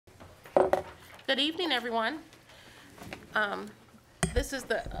Good evening, everyone. This is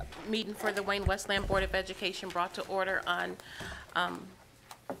the meeting for the Wayne Westland Board of Education brought to order on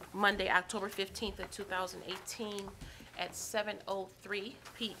Monday, October 15th of 2018 at 7:03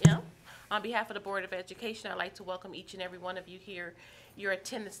 p.m. On behalf of the Board of Education, I'd like to welcome each and every one of you here. Your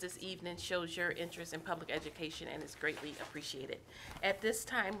attendance this evening shows your interest in public education and is greatly appreciated. At this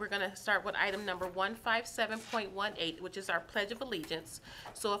time, we're going to start with item number 157.18, which is our Pledge of Allegiance.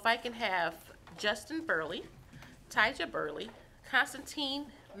 So if I can have Justin Burley, Tyja Burley, Constantine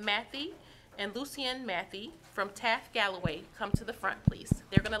Matthey, and Lucienne Matthey from Taft Galloway come to the front, please.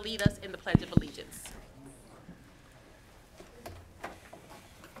 They're going to lead us in the Pledge of Allegiance.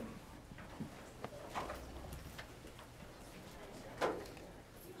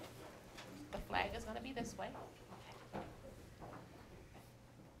 The flag is going to be this way.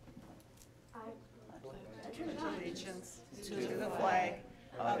 Allegiance to the flag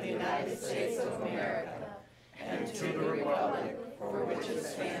of the United States of America and to the republic for which it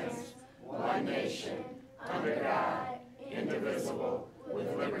stands, one nation, under God, indivisible,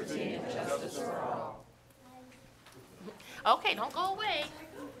 with liberty and justice for all. Okay, don't go away.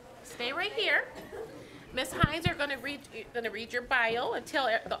 Stay right here. Ms. Hines are going to read your bio and tell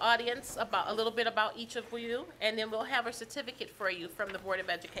the audience about a little bit about each of you, and then we'll have a certificate for you from the Board of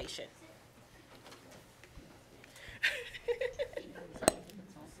Education.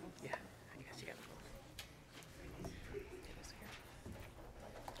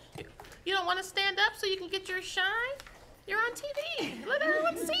 You don't want to stand up so you can get your shine? You're on TV. Let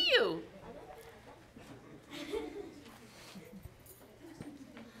everyone see you.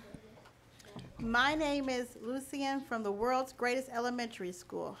 My name is Lucienne from the world's greatest elementary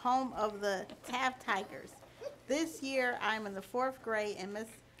school, home of the Taft Tigers. This year I'm in the 4th grade and Miss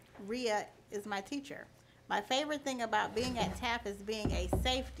Rhea is my teacher. My favorite thing about being at Taft is being a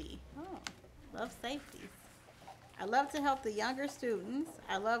safety. Oh, love safety. I love to help the younger students.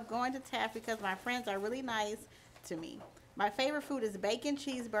 I love going to Taft because my friends are really nice to me. My favorite food is bacon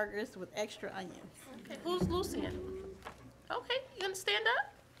cheeseburgers with extra onions. Okay, who's Lucienne? Okay, you gonna stand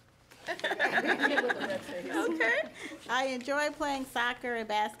up? Okay. I enjoy playing soccer and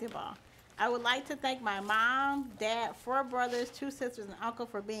basketball. I would like to thank my mom, dad, 4 brothers, 2 sisters, and uncle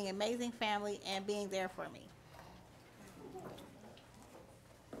for being an amazing family and being there for me.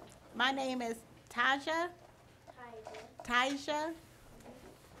 My name is Tyja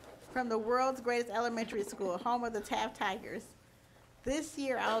from the world's greatest elementary school, home of the Taft Tigers. This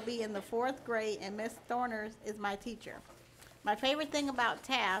year I'll be in the 4th grade and Miss Thorners is my teacher. My favorite thing about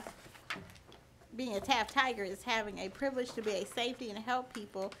Taft, being a Taft Tiger, is having a privilege to be a safety and help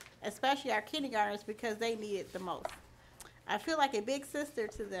people, especially our kindergartners, because they need it the most. I feel like a big sister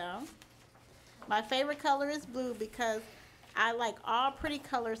to them. My favorite color is blue because I like all pretty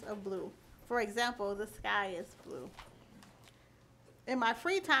colors of blue. For example, the sky is blue. In my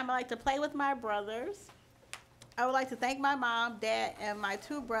free time, I like to play with my brothers. I would like to thank my mom, dad, and my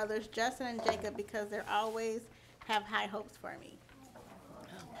 2 brothers, Justin and Jacob, because they always have high hopes for me.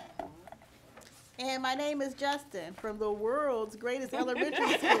 And my name is Justin from the world's greatest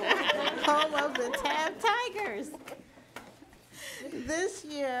elementary school, home of the Taft Tigers. This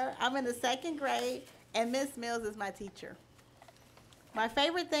year, I'm in the 2nd grade, and Miss Mills is my teacher. My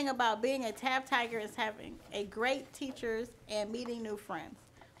favorite thing about being a Taft Tiger is having a great teachers and meeting new friends.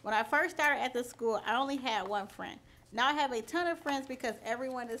 When I first started at the school, I only had 1 friend. Now I have a ton of friends because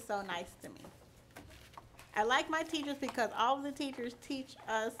everyone is so nice to me. I like my teachers because all of the teachers teach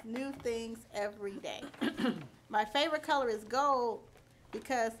us new things every day. My favorite color is gold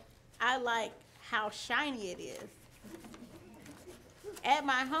because I like how shiny it is. At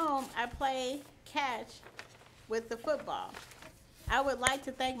my home, I play catch with the football. I would like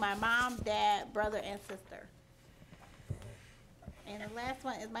to thank my mom, dad, brother, and sister. And the last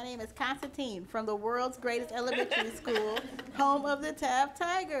one is, my name is Constantine from the world's greatest elementary school, home of the Taft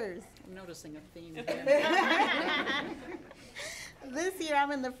Tigers. I'm noticing a theme here. This year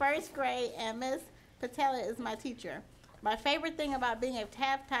I'm in the 1st grade and Miss Patella is my teacher. My favorite thing about being a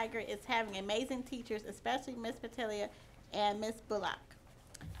Taft Tiger is having amazing teachers, especially Miss Patella and Miss Bullock.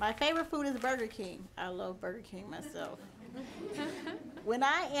 My favorite food is Burger King. I love Burger King myself. When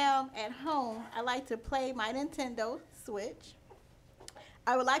I am at home, I like to play my Nintendo Switch.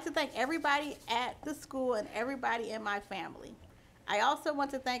 I would like to thank everybody at the school and everybody in my family. I also want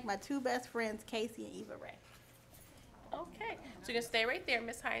to thank my 2 best friends, Casey and Eva Ray. Okay, so you're gonna stay right there.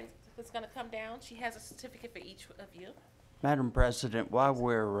 Ms. Hines is gonna come down. She has a certificate for each of you. Madam President, while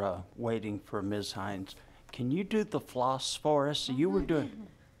we're waiting for Ms. Hines, can you do the floss for us? You were doing.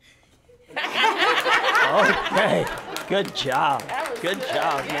 Okay, good job. Good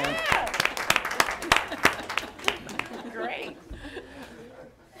job, man.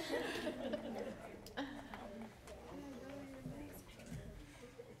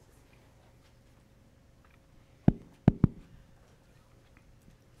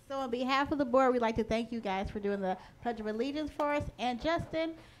 So on behalf of the board, we'd like to thank you guys for doing the Pledge of Allegiance for us. And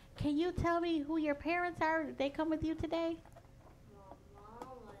Justin, can you tell me who your parents are? Did they come with you today? My mom,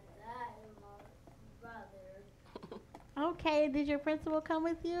 my dad, and my brother. Okay, did your principal come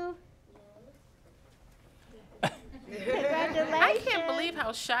with you? Yes. Congratulations. I can't believe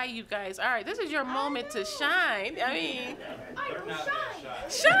how shy you guys are. This is your moment to shine. I mean,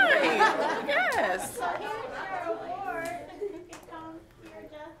 shine. Yes. So here's your award. You can come here,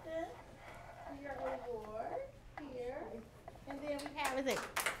 Justin. Your award here. And then we have, is it?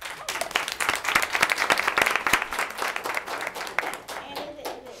 And is it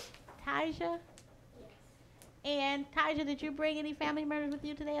Taja? And Taja, did you bring any family members with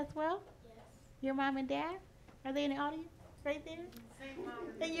you today as well? Yes. Your mom and dad? Are they in the audience? Right there? Same mom.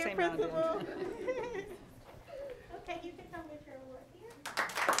 And your Same mom, principal? Okay, you can come get your award here.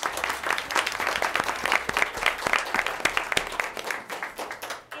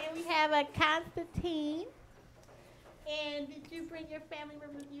 And we have a Constantine. And did you bring your family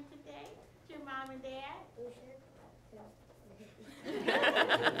member with you today? Your mom and dad?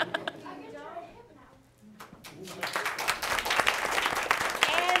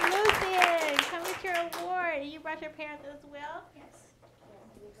 And Lucian, come get your award. You brought your parents as well? Yes.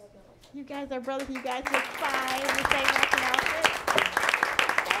 You guys are brothers. You guys look fine in the same matching outfit.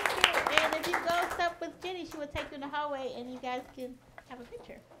 Thank you. And if you go step with Jenny, she will take you in the hallway, and you guys can have a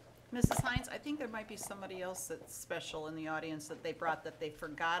picture. Mrs. Hines, I think there might be somebody else that's special in the audience that they brought that they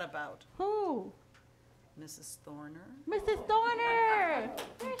forgot about. Who? Mrs. Thorner? Mrs. Thorner.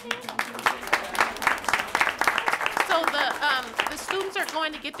 There she is. So the students are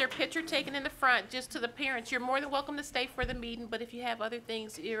going to get their picture taken in the front. Just to the parents, you're more than welcome to stay for the meeting, but if you have other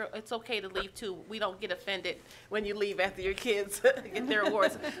things, it's okay to leave too. We don't get offended when you leave after your kids get their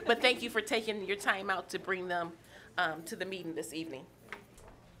awards. But thank you for taking your time out to bring them to the meeting this evening.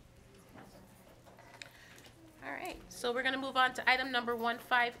 All right, so we're going to move on to item number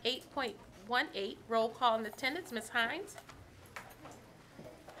 158.18, roll call and attendance. Ms. Hines?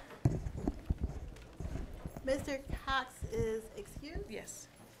 Mr. Cox is excused. Yes.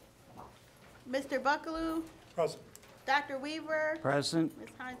 Mr. Buckaloo, Present. Dr. Weaver, Present? Ms.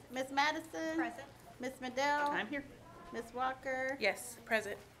 Hines, Ms. Madison. Present. Ms. Madell. I'm here. Ms. Walker. Yes,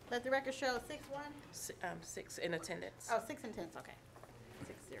 present. Let the record show 6-1. 6 in attendance. Oh, 6 and 10, okay.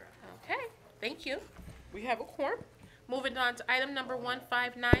 6-0. Okay, thank you. We have a quorum. Moving on to item number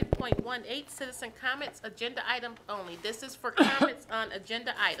 159.18, citizen comments, agenda item only. This is for comments on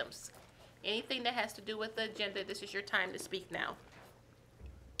agenda items. Anything that has to do with the agenda, this is your time to speak now.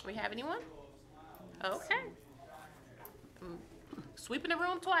 We have anyone? Okay. Sweeping the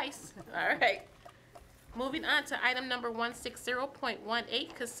room twice. All right. Moving on to item number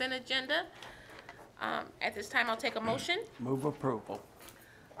 160.18, consent agenda. At this time, I'll take a motion. Move approval.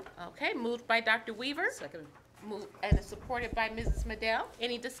 Okay, moved by Dr. Weaver. Second. Moved and is supported by Mrs. Madell.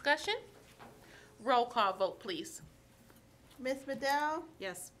 Any discussion? Roll call vote, please. Ms. Madell,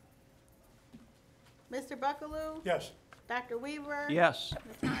 Yes. Mr. Buckaloo, Yes. Dr. Weaver. Yes.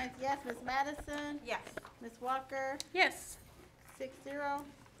 Ms. Hines, yes. Ms. Madison. Yes. Ms. Walker, Yes, 6-0.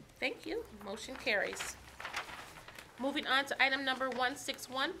 thank you. Motion carries. Moving on to item number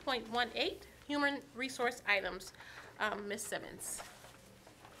 161.18, human resource items. Ms. Simmons.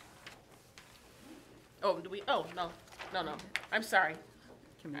 Oh, no, I'm sorry.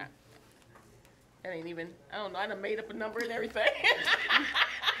 Can we- That ain't even, I don't know, I done made up a number and everything.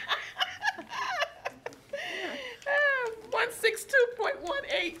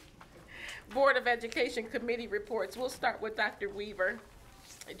 162.18, Board of Education Committee reports. We'll start with Dr. Weaver.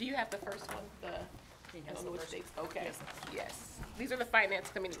 Do you have the first one? He I has don't the know which first- dates. Okay, Yes. yes. These are the Finance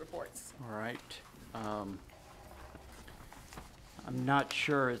Committee reports. All right. I'm not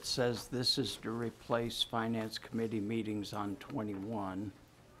sure it says this is to replace Finance Committee meetings on 21.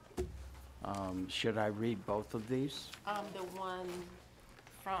 Should I read both of these? The one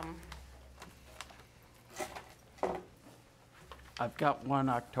from, I've got one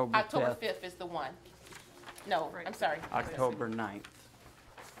October 5th. October 5th is the one. No, Right. I'm sorry. October 9th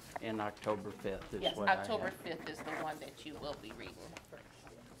and October 5th is Yes, what I have. October 5th is the one that you will be reading.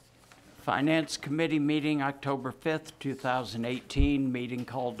 Finance Committee meeting October 5th, 2018, meeting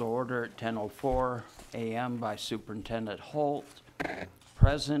called to order at 10:04 a.m. by Superintendent Holt.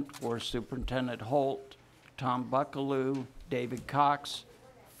 Present were Superintendent Holt, Tom Buckaloo, David Cox,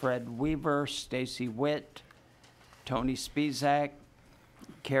 Fred Weaver, Stacy Witt, Tony Spizak,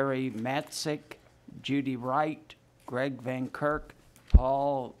 Carrie Matzik, Judy Wright, Greg Van Kirk,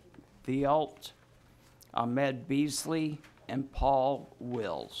 Paul Thielt, Ahmed Beasley, and Paul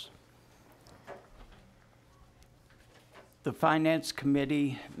Wills. The Finance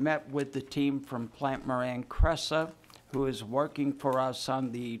Committee met with the team from Plant Moran Cressa, who is working for us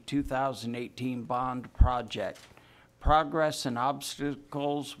on the 2018 bond project. Progress and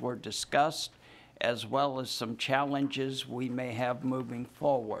obstacles were discussed, as well as some challenges we may have moving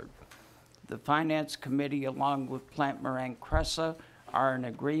forward. The Finance Committee, along with Plant Moran Cressa, are in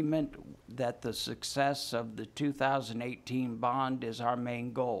agreement that the success of the 2018 bond is our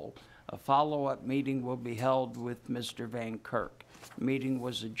main goal. A follow-up meeting will be held with Mr. Van Kirk. Meeting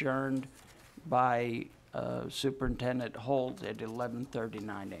was adjourned by Superintendent Holt at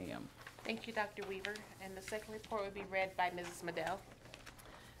 11:39 a.m. Thank you, Dr. Weaver. And the second report will be read by Mrs. Madell.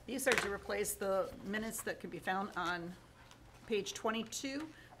 These are to replace the minutes that can be found on page 22.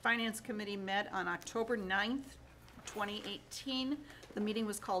 Finance Committee met on October 9th, 2018. The meeting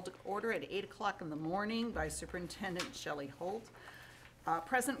was called to order at 8 o'clock in the morning by Superintendent Shelley Holt.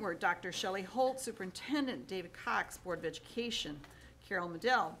 Present were Dr. Shelley Holt, Superintendent, David Cox, Board of Education, Carol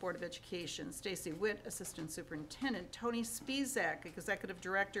Madell, Board of Education, Stacy Witt, Assistant Superintendent, Tony Spizak, Executive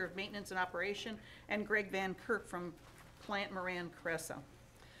Director of Maintenance and Operation, and Greg Van Kirk from Plant Moran Cressa.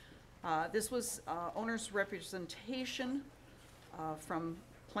 This was owner's representation from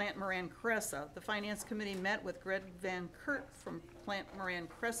Plant Moran Cressa. The Finance Committee met with Greg Van Kirk from Plant Moran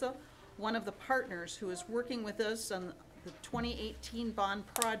Cressa, one of the partners who is working with us on the 2018 bond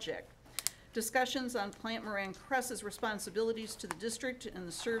project. Discussions on Plant Moran Cressa's responsibilities to the district and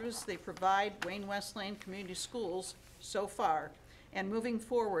the service they provide Wayne Westland Community Schools so far, and moving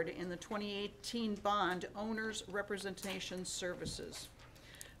forward in the 2018 bond owners representation services.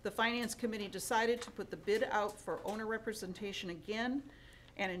 The Finance Committee decided to put the bid out for owner representation again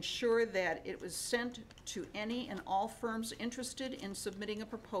and ensure that it was sent to any and all firms interested in submitting a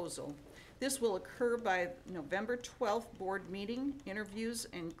proposal. This will occur by November 12th board meeting. Interviews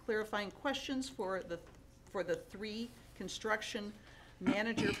and clarifying questions for the 3 construction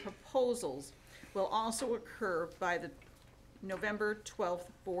manager proposals will also occur by the November 12th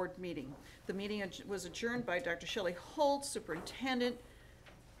board meeting. The meeting was adjourned by Dr. Shelley Holt, Superintendent,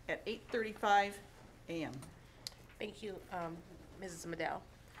 at 8:35 a.m. Thank you, Mrs. Madell.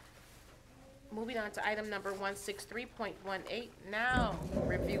 Moving on to item number 163.18, now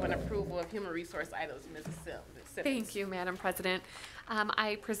review and approval of human resource items, Mrs. Simmons. Thank you, Madam President.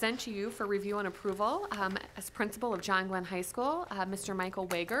 I present to you for review and approval as principal of John Glenn High School, Mr. Michael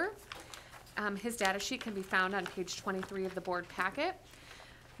Wager. His data sheet can be found on page 23 of the board packet.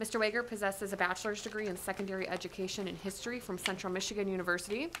 Mr. Wager possesses a bachelor's degree in secondary education and history from Central Michigan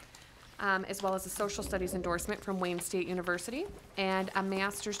University, as well as a social studies endorsement from Wayne State University, and a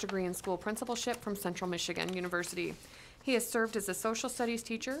master's degree in school principalship from Central Michigan University. He has served as a social studies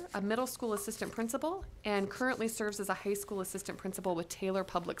teacher, a middle school assistant principal, and currently serves as a high school assistant principal with Taylor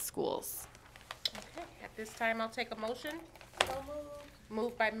Public Schools. Okay, at this time, I'll take a motion.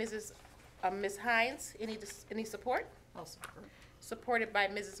 Moved by Ms. Hines. Any support? I'll support. Supported by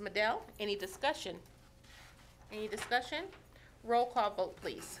Mrs. Madell. Any discussion? Any discussion? Roll call vote,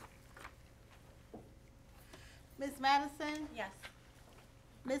 please. Ms. Madison? Yes.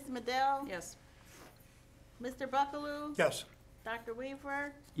 Ms. Madell? Yes. Mr. Buckaloo? Yes. Dr.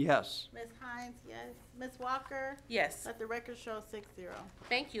 Weaver? Yes. Ms. Hines, yes. Ms. Walker? Yes. Let the record show 6-0.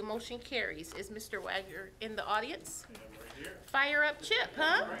 Thank you. Motion carries. Is Mr. Wager in the audience? Fire up Chip,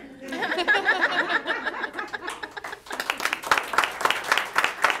 huh?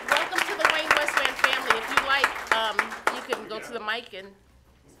 Welcome to the Wayne Westland family. If you like, you can go to the mic and.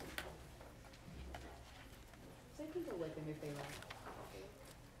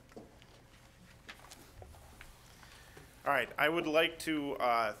 All right, I would like to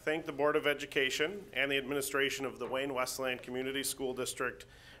thank the Board of Education and the administration of the Wayne Westland Community School District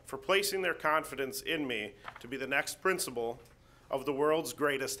for placing their confidence in me to be the next principal of the world's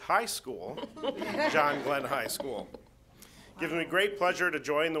greatest high school, John Glenn High School. Gives me great pleasure to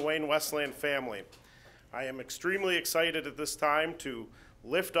join the Wayne Westland family. I am extremely excited at this time to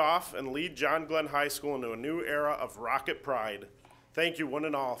lift off and lead John Glenn High School into a new era of rocket pride. Thank you one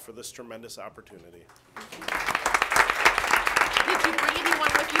and all for this tremendous opportunity. Did you bring anyone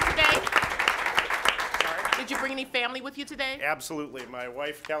with you today? Did you bring any family with you today? Absolutely. My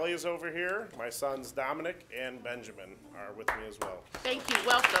wife Kelly is over here. My sons Dominic and Benjamin are with me as well. Thank you.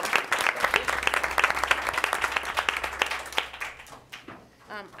 Welcome.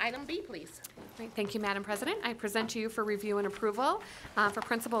 Item B, please. Great. Thank you, Madam President. I present to you for review and approval for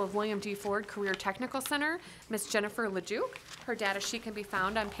principal of William D. Ford Career Technical Center, Ms. Jennifer LeDuc. Her data sheet can be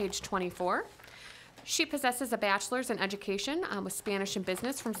found on page 24. She possesses a bachelor's in education with Spanish and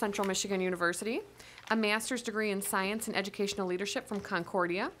business from Central Michigan University, a master's degree in science and educational leadership from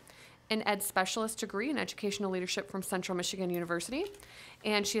Concordia, an Ed Specialist degree in Educational Leadership from Central Michigan University,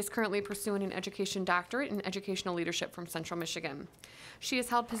 and she is currently pursuing an Education Doctorate in Educational Leadership from Central Michigan. She has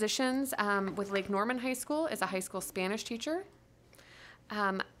held positions with Lake Norman High School as a high school Spanish teacher,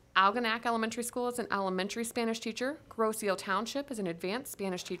 Algonac Elementary School as an elementary Spanish teacher, Grosse-Ile Township as an advanced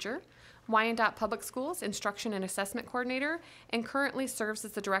Spanish teacher, Wyandotte Public Schools Instruction and Assessment Coordinator, and currently serves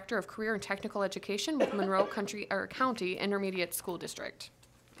as the Director of Career and Technical Education with Monroe County Intermediate School District.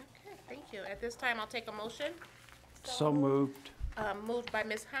 Okay, thank you. At this time, I'll take a motion. So moved. Moved by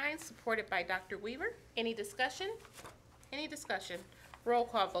Ms. Hines, supported by Dr. Weaver. Any discussion? Any discussion? Roll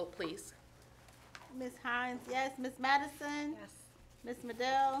call vote, please. Ms. Hines, yes. Ms. Madison? Yes. Ms.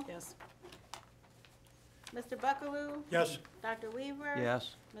 Madell? Yes. Mr. Buckaloo? Yes. Dr. Weaver?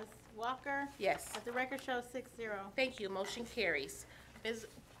 Yes. Ms. Walker? Yes. Let the record show 6-0. Thank you. Motion carries. Ms.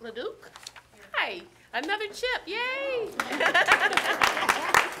 Leduc? Hi, another chip. Yay!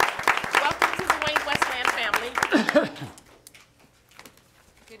 Welcome to the Wayne Westland family.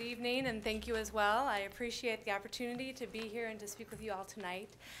 Good evening, and thank you as well. I appreciate the opportunity to be here and to speak with you all tonight.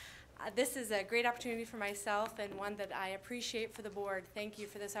 This is a great opportunity for myself and one that I appreciate for the board. Thank you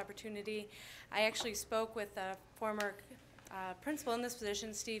for this opportunity. I actually spoke with a former principal in this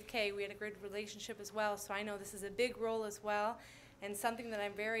position, Steve Kay. We had a great relationship as well, so I know this is a big role as well and something that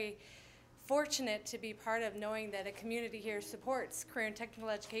I'm very fortunate to be part of, knowing that a community here supports career and technical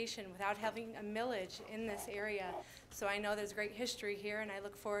education without having a millage in this area. So I know there's great history here, and I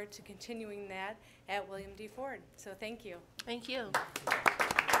look forward to continuing that at William D. Ford. So thank you. Thank you.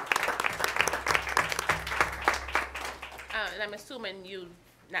 And I'm assuming you,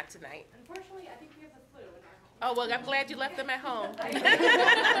 not tonight. Unfortunately, I think we have the flu in our home. Oh, well, I'm glad you left them at home.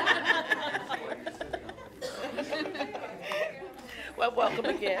 Well, welcome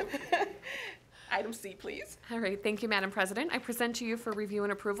again. Item C, please. All right, thank you, Madam President. I present to you for review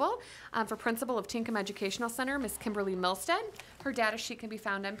and approval for Principal of Tinkham Educational Center, Ms. Kimberly Milstead. Her data sheet can be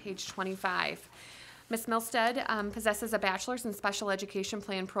found on page 25. Ms. Milstead possesses a bachelor's in special education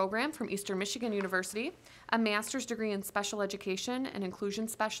plan program from Eastern Michigan University, a master's degree in special education and inclusion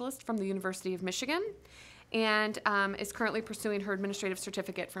specialist from the University of Michigan, and is currently pursuing her administrative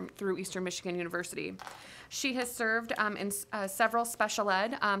certificate through Eastern Michigan University. She has served in several special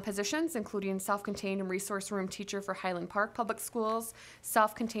ed positions, including self-contained and resource room teacher for Highland Park Public Schools,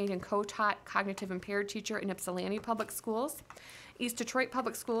 self-contained and co-taught cognitive impaired teacher in Ypsilanti Public Schools, East Detroit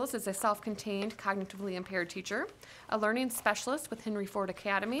Public Schools is a self-contained cognitively impaired teacher, a learning specialist with Henry Ford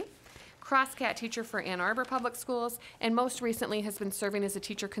Academy, Crosscat teacher for Ann Arbor Public Schools, and most recently has been serving as a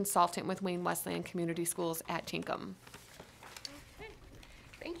teacher consultant with Wayne Westland Community Schools at Tinkham. Okay.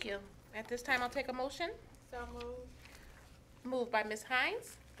 Thank you. At this time, I'll take a motion. So moved. Moved by Ms.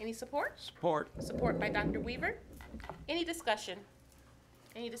 Hines. Any support? Support. Support by Dr. Weaver. Any discussion?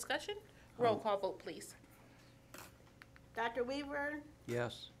 Any discussion? Roll call vote, please. Dr. Weaver?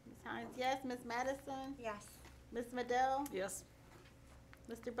 Yes. Ms. Hines, yes. Ms. Madison? Yes. Ms. Madell? Yes.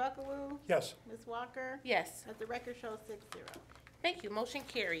 Mr. Buckaloo? Yes. Ms. Walker? Yes. Let the record show 6-0. Thank you. Motion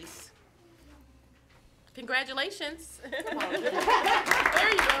carries. Congratulations. There you go.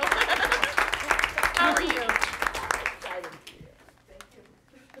 How are you?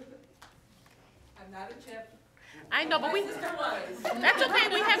 I'm not a chip. I know, but that's okay.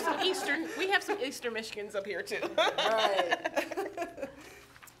 We have some Eastern Michigans up here too.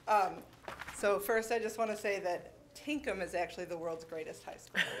 So first, I just want to say that Tinkham is actually the world's greatest high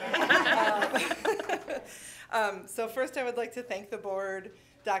school. So first, I would like to thank the board,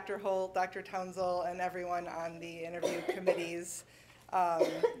 Dr. Holt, Dr. Townsell, and everyone on the interview committees.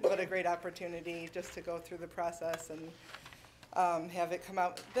 What a great opportunity just to go through the process and have it come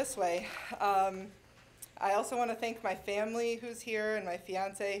out this way. I also want to thank my family who's here and my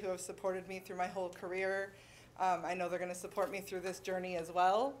fiance who have supported me through my whole career. I know they're going to support me through this journey as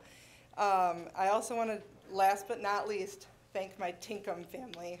well. I also want to, last but not least, thank my Tinkham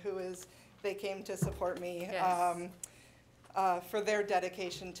family they came to support me for their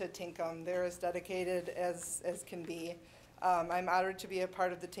dedication to Tinkham. They're as dedicated as can be. I'm honored to be a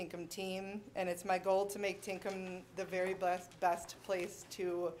part of the Tinkham team, and it's my goal to make Tinkham the very best place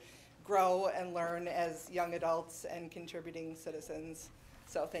to grow and learn as young adults and contributing citizens.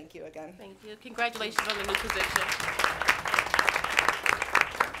 So thank you again. Thank you. Congratulations on the new position.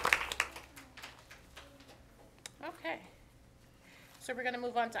 Okay. So we're going to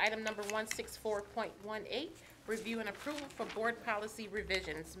move on to item number 164.18, review and approval for board policy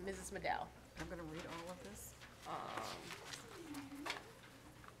revisions. Mrs. Madell. I'm going to read all of this.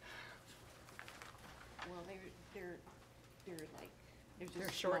 Well, they're like,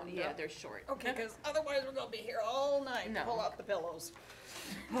 They're short, yeah, they're short. Okay, because otherwise we're going to be here all night. No. Pull out the pillows.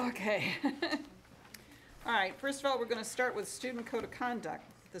 Okay. All right, first of all, we're going to start with student code of conduct.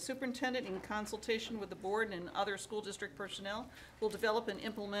 The superintendent, in consultation with the board and other school district personnel, will develop and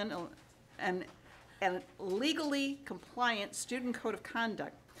implement an legally compliant student code of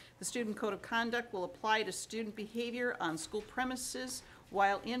conduct. The student code of conduct will apply to student behavior on school premises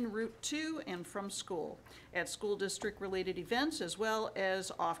while en route to and from school, at school district-related events, as well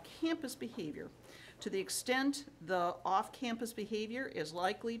as off-campus behavior. To the extent the off-campus behavior is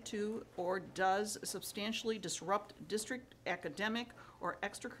likely to or does substantially disrupt district academic or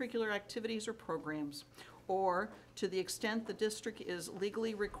extracurricular activities or programs, or to the extent the district is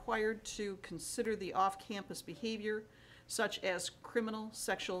legally required to consider the off-campus behavior, such as criminal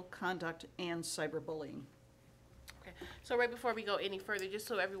sexual conduct and cyberbullying. Okay, so right before we go any further, just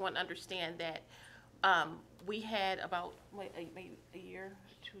so everyone understand that, we had about, maybe a year,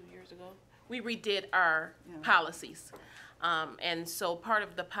 2 years ago, we redid our policies. And so part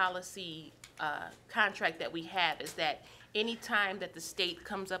of the policy, contract that we have is that anytime that the state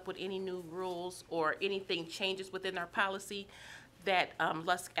comes up with any new rules or anything changes within our policy, that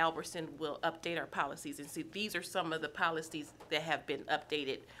Lusk Albertson will update our policies. And see, these are some of the policies that have been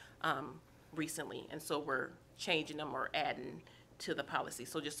updated recently, and so we're changing them or adding to the policy,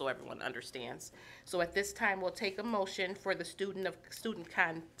 so just so everyone understands. So at this time, we'll take a motion for the student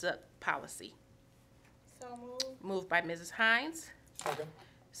conduct policy. So moved. Moved by Mrs. Hines, Second.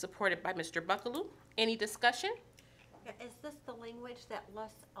 supported by Mr. Buckaloo. Any discussion? Yeah, is this the language that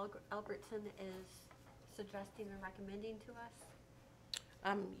Lusk Albertson is suggesting and recommending to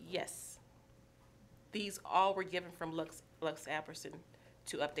us? Yes. These all were given from Lux Albertson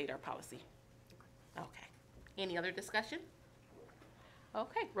to update our policy. Okay. Any other discussion?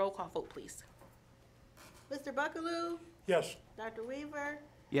 Okay, roll call vote, please. Mr. Buckaloo? Yes. Dr. Weaver?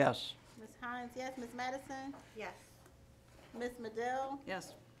 Yes. Ms. Hines, yes. Ms. Madison? Yes. Ms. Medill?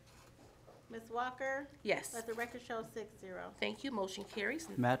 Yes. Ms. Walker? Yes. Let the record show 6-0. Thank you. Motion carries.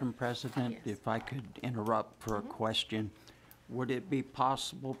 Madam President, Yes. if I could interrupt for a question, would it be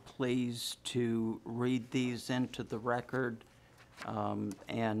possible, please, to read these into the record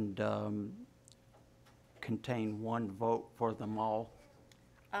and contain one vote for them all?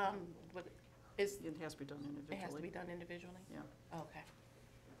 But is, It has to be done individually. it has to be done individually? Yeah. Okay.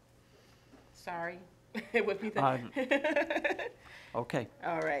 Sorry. It would be the. Okay.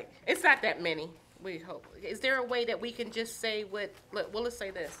 All right. It's not that many, we hope. Is there a way that we can just say what, look, well, let's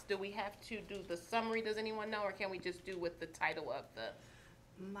say this. Do we have to do the summary, does anyone know, or can we just do with the title of the?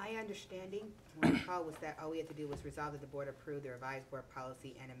 My understanding, when the call was that all we had to do was resolve that the board approved the revised board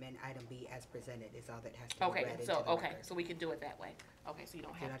policy and amend item B as presented is all that has to be Okay, read into so, the okay, record. so we can do it that way. Okay, so you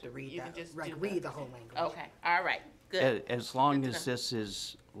don't You don't have have to. to read You can that, just like, do read the- the whole language. Okay, all right, good. As long Good to as know. this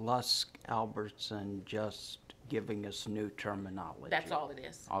is Lusk Albertson just giving us new terminology. That's all it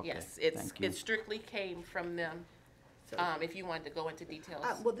is. Okay, Yes, it's, thank you. it strictly came from them. So- If you wanted to go into details.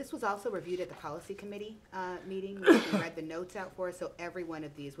 Well, this was also reviewed at the policy committee meeting. We read the notes out for us, so every one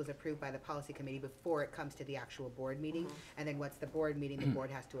of these was approved by the policy committee before it comes to the actual board meeting. And then once the board meeting, the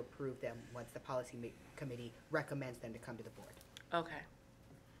board has to approve them once the policy committee recommends them to come to the board. Okay.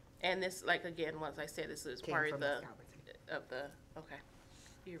 And this, like, again, once I said, this is Came part of from the, Ms. Albertson. of the, okay.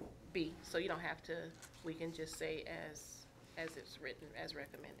 You're B, so you don't have to, we can just say as it's written, as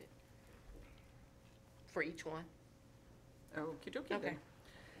recommended. For each one? Okey dokey Okay.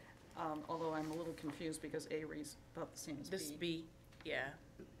 then. Although I'm a little confused because A reads about the same as B. This B, yeah.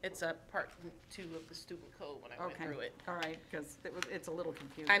 It's a part 2 of the student code when I went Okay. through it. All right, because it's a little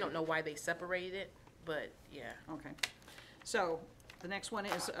confusing. I don't know why they separated it, but yeah. Okay. So the next one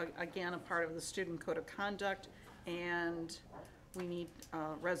is, again, a part of the student code of conduct, and we need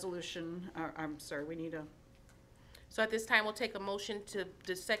a resolution, we need a, So at this time, we'll take a motion to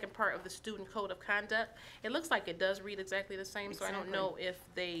the second part of the student code of conduct. It looks like it does read exactly the same, so I don't know if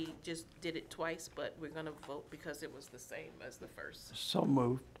they just did it twice, but we're gonna vote because it was the same as the first. So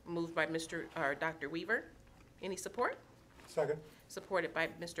moved. Moved by Dr. Weaver. Any support? Second. Supported by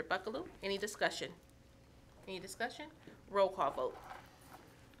Mr. Buckaloo. Any discussion? Any discussion? Roll call vote.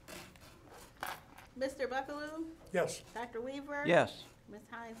 Mr. Buckaloo? Yes. Dr. Weaver? Yes. Ms.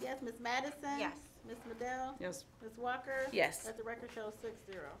 Hines, yes. Ms. Madison? Yes. Ms. Medill? yes. Ms. Walker? Yes. Let the record show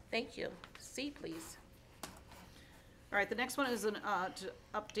 6-0. Thank you. C, please. All right, the next one is to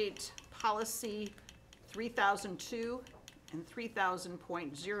update policy 3002 and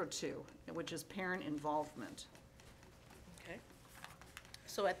 3000.02, which is parent involvement. Okay.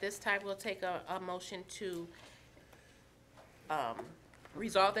 So at this time, we'll take a motion to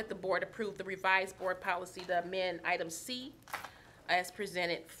resolve that the board approve the revised board policy to amend item C as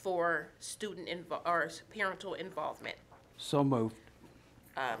presented for student or parental involvement. So moved.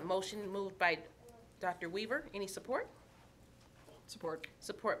 Motion moved by Dr. Weaver. Any support? Support.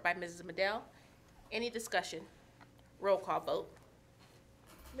 Support by Mrs. Madell. Any discussion? Roll call vote.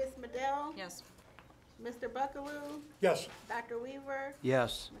 Ms. Madell? Yes. Mr. Buckaloo? Yes. Dr. Weaver?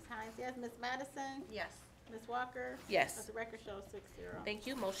 Yes. Ms. Hines, yes. Ms. Madison? Yes. Ms. Walker? Yes. Let the record show 6-0. Thank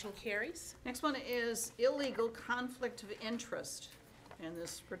you. Motion carries. Next one is illegal conflict of interest, and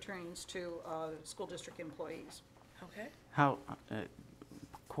this pertains to school district employees. Okay. How,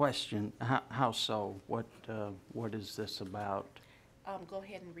 question, how so? What is this about? Go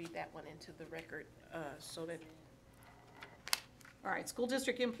ahead and read that one into the record, so that, All right, school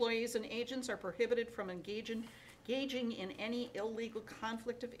district employees and agents are prohibited from engaging in any illegal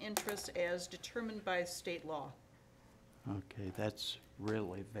conflict of interest as determined by state law. Okay, that's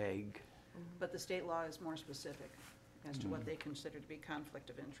really vague. But the state law is more specific as to what they consider to be conflict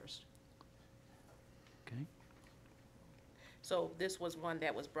of interest. Okay. so this was one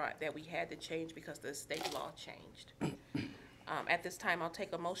that was brought, that we had to change because the state law changed. At this time, I'll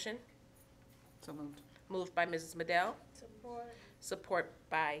take a motion. So moved. Moved by Mrs. Madell, Support. support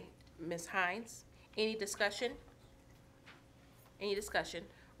by Ms. Hines. Any discussion? Any discussion?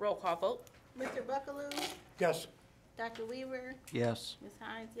 Roll call vote. Mr. Buckaloo? Yes. Dr. Weaver? Yes. Ms.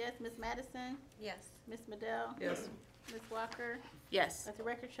 Hines, yes. Ms. Madison? Yes. Ms. Madell? Yes. Ms. Walker? Yes. Let the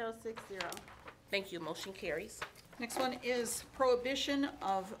record show 6-0. Thank you. Motion carries. Next one is prohibition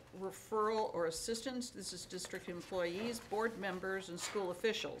of referral or assistance. This is district employees, board members, and school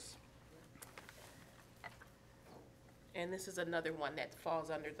officials. And this is another one that falls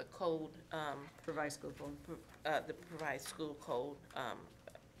under the code, Revised school code. the Provided School Code,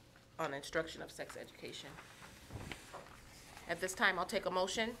 on instruction of sex education. At this time, I'll take a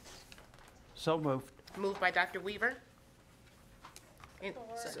motion. So moved. Moved by Dr. Weaver.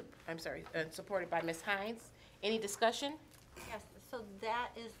 I'm sorry, supported by Ms. Hines. Any discussion? Yes, so that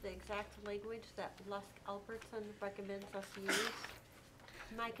is the exact language that Lusk Albertson recommends us use.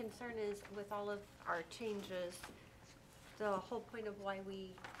 My concern is with all of our changes, the whole point of why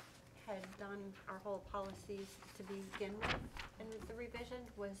we had done our whole policies to begin with in the revision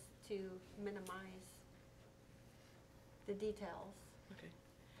was to minimize the details.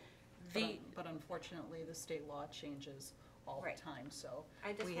 The, But unfortunately, the state law changes all the Right. time, so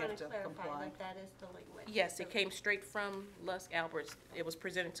I just we want have to to clarify comply. that that is the language. yes, it So- came straight from Lusk Alberts. It was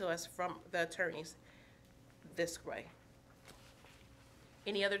presented to us from the attorneys this way.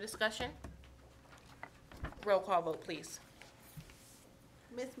 Any other discussion? Roll call vote, please.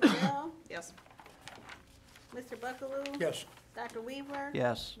 Ms. Madell? Yes. Mr. Buckaloo? Yes. Dr. Weaver?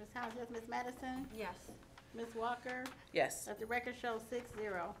 Yes. Ms. Hines, yes. Ms. Madison? Yes. Ms. Walker? Yes, Let the record show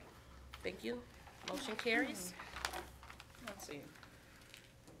 6-0. thank you. Motion carries. Let's see.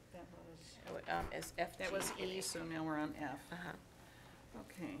 That was, It's F, G, that was and E, A. so now we're on F. Uh-huh.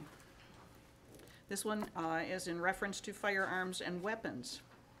 Okay. This one is in reference to firearms and weapons.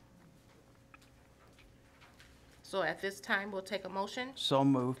 So at this time, we'll take a motion. So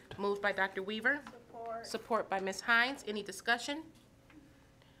moved. Moved by Dr. Weaver. Support. Support by Ms. Hines. Any discussion?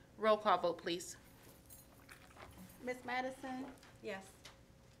 Roll call vote, please. Ms. Madison? Yes.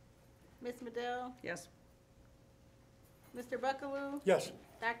 Ms. Madell? Yes. Mr. Buckaloo? Yes.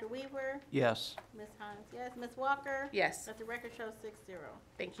 Dr. Weaver? Yes. Ms. Hines, yes. Ms. Walker? Yes, Let the record show 6-0.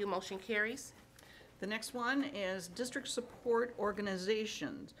 thank you. Motion carries. The next one is district support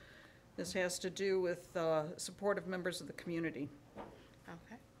organizations. This has to do with support of members of the community.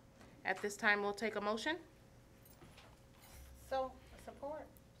 Okay. At this time, we'll take a motion. So, support.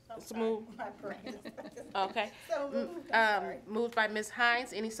 So Let's sorry. move. My brain is- Okay. So moved, I'm sorry. Moved by Ms.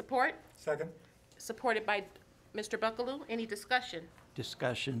 Hines. Any support? Second. Supported by Mr. Buckaloo. Any discussion?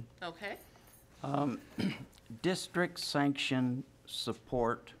 Discussion. Okay. District sanctioned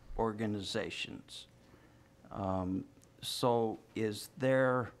support organizations. So is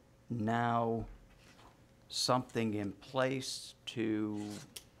there now something in place to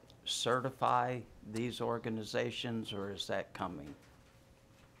certify these organizations, or is that coming?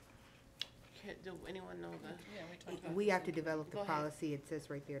 Do anyone know the? We have to develop the Go ahead. policy. It says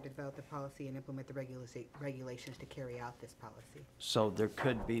right there, develop the policy and implement the regulations to carry out this policy. So there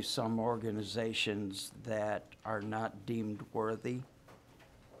could be some organizations that are not deemed worthy?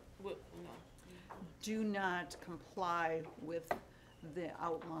 No. Do not comply with the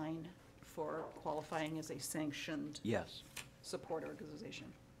outline for qualifying as a sanctioned Yes. support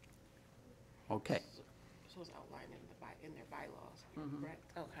organization. Okay. So it's outlined in their bylaws, correct?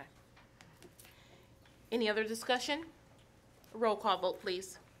 Okay. Any other discussion? Roll call vote,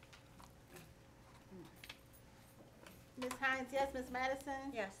 please. Ms. Hines, yes. Ms.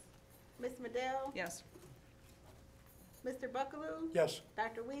 Madison? Yes. Ms. Madell? Yes. Mr. Buckaloo? Yes.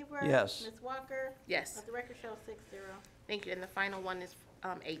 Dr. Weaver? Yes. Ms. Walker? Yes. Let the record show 6-0. Thank you. And the final one is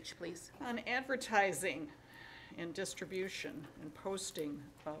H, please. On advertising and distribution and posting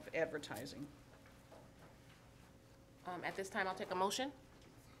of advertising. At this time, I'll take a motion.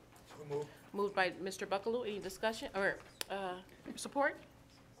 So moved. Moved by Mr. Buckaloo. Any discussion or support?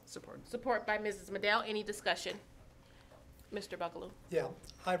 Support. Support by Mrs. Madell. Any discussion? Mr. Buckaloo. Yeah,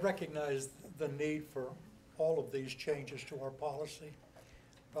 I recognize the need for all of these changes to our policy,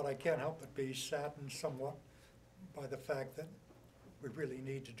 but I can't help but be saddened somewhat by the fact that we really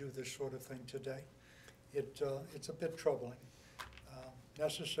need to do this sort of thing today. It's a bit troubling,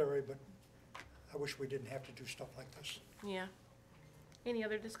 necessary, but I wish we didn't have to do stuff like this. Yeah. Any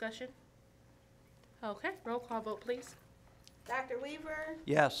other discussion? Okay, roll call vote, please. Dr. Weaver?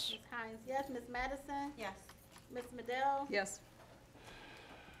 Yes. Ms. Hines, yes. Ms. Madison? Yes. Ms. Madell? Yes.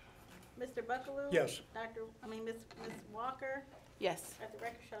 Mr. Buckaloo? Yes. Ms. Walker? Yes. Let the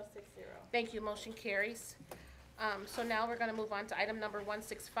record show 6-0. Thank you. Motion carries. So now we're going to move on to item number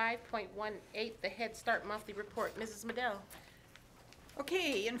 165.18, the Head Start Monthly Report. Mrs. Madell.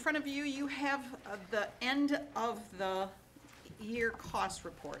 Okay, in front of you, you have the end of the year cost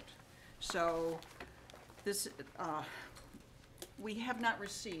report. So this, we have not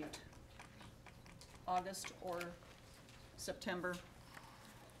received August or September,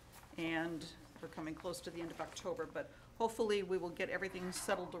 and we're coming close to the end of October, but hopefully we will get everything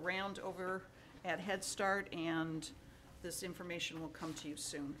settled around over at Head Start, and this information will come to you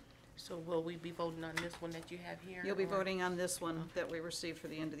soon. So will we be voting on this one that you have here? You'll be or- voting on this one that we received for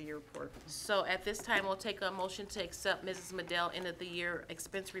the end of the year report. So at this time, we'll take a motion to accept Mrs. Madell end of the year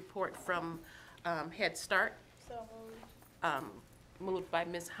expense report from Head Start. So moved. Moved by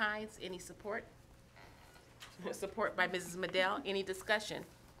Ms. Hines. Any support? Support by Mrs. Madell. Any discussion?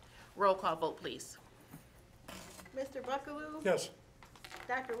 Roll call vote, please. Mr. Buckaloo? Yes.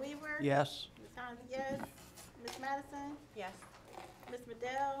 Dr. Weaver? Yes. Ms. Hines, yes. Ms. Madison? Yes. Ms.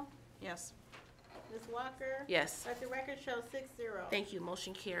 Madell? Yes. Ms. Walker? Yes. Let the record show 6-0. Thank you.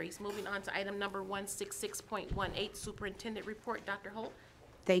 Motion carries. Moving on to item number 166.18, Superintendent Report. Dr. Holt.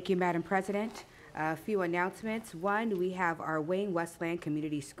 Thank you, Madam President. A few announcements. One, we have our Wayne Westland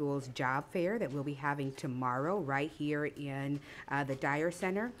Community Schools Job Fair that we'll be having tomorrow right here in the Dyer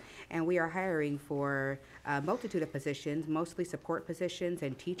Center. And we are hiring for a multitude of positions, mostly support positions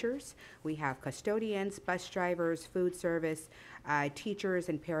and teachers. We have custodians, bus drivers, food service, teachers,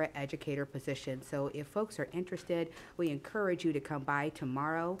 and para-educator positions. So if folks are interested, we encourage you to come by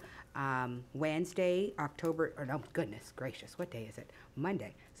tomorrow, Wednesday, goodness gracious, what day is it?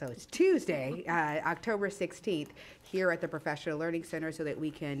 Monday. So it's Tuesday, October 16th, here at the Professional Learning Center so that we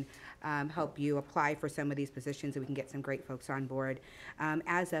can help you apply for some of these positions and we can get some great folks on board.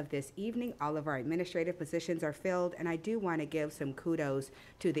 As of this evening, all of our administrative positions are filled, and I do want to give some kudos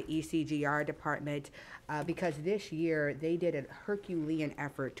to the ECGR department because this year they did a Herculean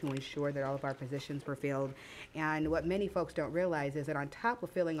effort to ensure that all of our positions were filled. And what many folks don't realize is that on top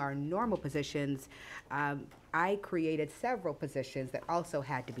of filling our normal positions, I created several positions that also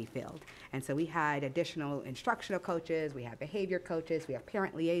had to be filled. And so we had additional instructional coaches, we have behavior coaches, we have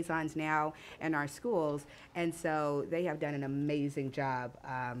parent liaisons now in our schools. And so they have done an amazing job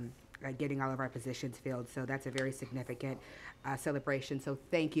at getting all of our positions filled. So that's a very significant celebration. So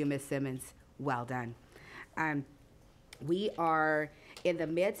thank you, Ms. Simmons. Well done. We are in the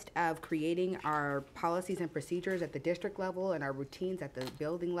midst of creating our policies and procedures at the district level and our routines at the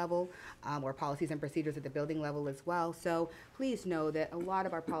building level, or policies and procedures at the building level as well. So please know that a lot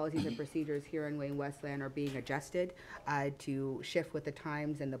of our policies and procedures here in Wayne Westland are being adjusted to shift with the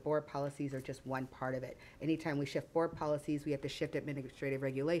times, and the board policies are just one part of it. Anytime we shift board policies, we have to shift administrative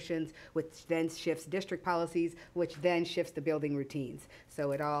regulations, which then shifts district policies, which then shifts the building routines.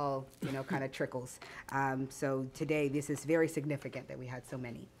 So it all, kind of trickles. So today, this is very significant that we had so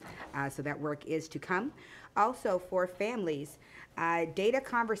many. So that work is to come. Also, for families, data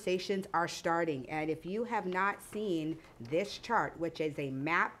conversations are starting. And if you have not seen this chart, which is a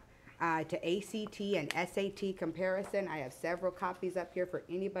map to ACT and SAT comparison, I have several copies up here for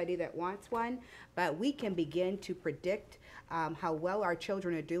anybody that wants one. But we can begin to predict how well our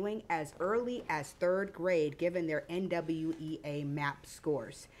children are doing as early as 3rd grade, given their NWEA MAP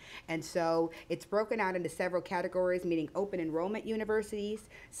scores. And so it's broken out into several categories, meaning open enrollment universities,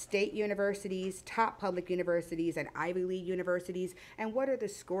 state universities, top public universities, and Ivy League universities, and what are the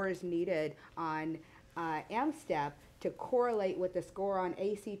scores needed on MSTEP to correlate with the score on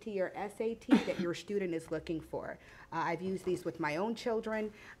ACT or SAT that your student is looking for. I've used these with my own children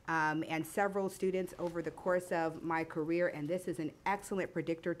and several students over the course of my career, and this is an excellent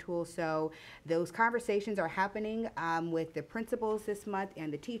predictor tool. So those conversations are happening with the principals this month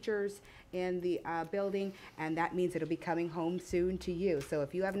and the teachers in the building, and that means it'll be coming home soon to you. So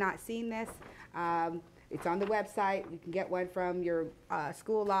if you have not seen this, it's on the website. You can get one from your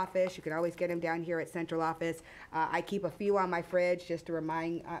school office. You can always get them down here at central office. I keep a few on my fridge just to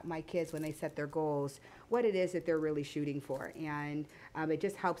remind my kids when they set their goals what it is that they're really shooting for. And it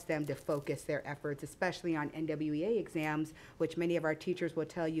just helps them to focus their efforts, especially on NWEA exams, which many of our teachers will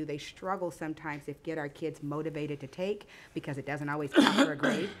tell you they struggle sometimes to get our kids motivated to take because it doesn't always count for a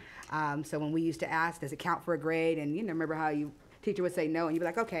grade. So when we used to ask, does it count for a grade? And you know, remember how teacher would say no, and you'd be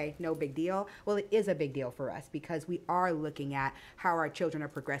like, okay, no big deal. Well, it is a big deal for us because we are looking at how our children are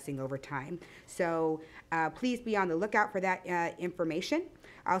progressing over time. So please be on the lookout for that information.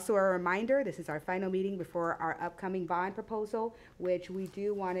 Also a reminder, this is our final meeting before our upcoming bond proposal, which we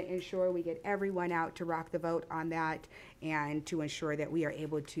do want to ensure we get everyone out to rock the vote on that and to ensure that we are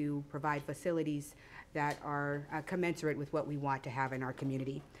able to provide facilities that are commensurate with what we want to have in our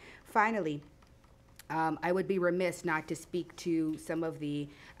community. Finally, I would be remiss not to speak to some of the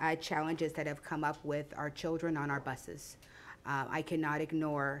challenges that have come up with our children on our buses. I cannot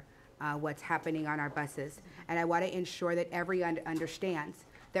ignore what's happening on our buses, and I want to ensure that everyone understands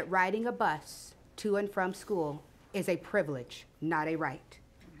that riding a bus to and from school is a privilege, not a right.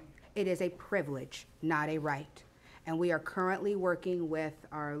 It is a privilege, not a right. And we are currently working with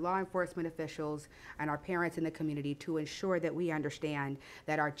our law enforcement officials and our parents in the community to ensure that we understand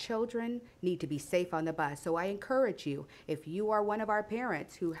that our children need to be safe on the bus. So I encourage you, if you are one of our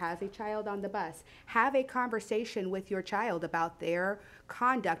parents who has a child on the bus, have a conversation with your child about their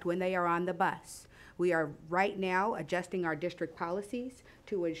conduct when they are on the bus. We are right now adjusting our district policies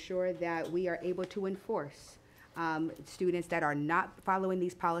to ensure that we are able to enforce students that are not following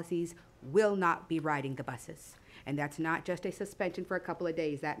these policies will not be riding the buses. And that's not just a suspension for a couple of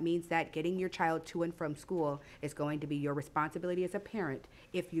days. That means that getting your child to and from school is going to be your responsibility as a parent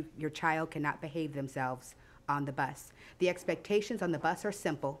if your child cannot behave themselves on the bus. The expectations on the bus are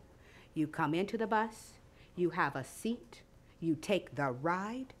simple. You come into the bus, you have a seat, you take the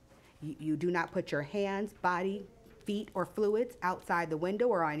ride, you do not put your hands, body, feet, or fluids outside the window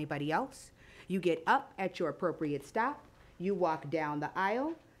or on anybody else. You get up at your appropriate stop, you walk down the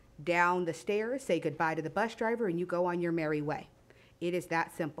aisle, down the stairs, say goodbye to the bus driver, and you go on your merry way. It is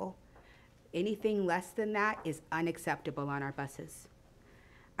that simple. Anything less than that is unacceptable on our buses.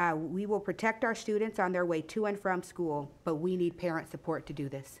 We will protect our students on their way to and from school, but we need parent support to do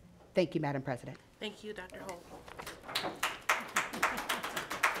this. Thank you, Madam President. Thank you, Dr. Holt.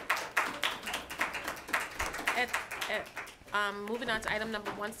 Moving on to item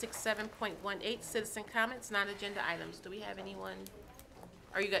number 167.18, citizen comments, non-agenda items. Do we have anyone?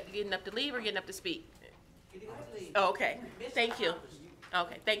 Are you getting up to leave or getting up to speak? Oh, okay. Thank you.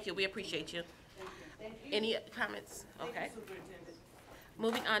 Okay, thank you. We appreciate you. Any comments? Okay.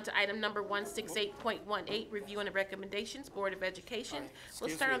 Moving on to item number 168.18, review and recommendations, Board of Education. We'll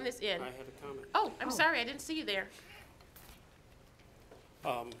start on this end. I had a comment. Oh, I'm sorry, I didn't see you there.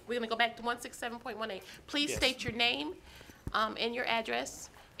 We're gonna go back to 167.18. Please Yes. state your name and your address,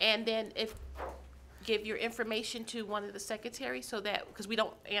 and then give your information to one of the secretaries so that, because we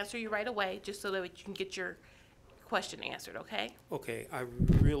don't answer you right away, just so that you can get your question answered, okay? Okay,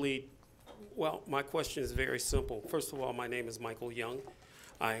 well, my question is very simple. First of all, my name is Michael Young.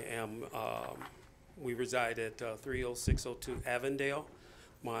 I am, we reside at 30602 Avondale.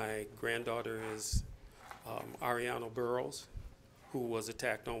 My granddaughter is Ariana Burrows, who was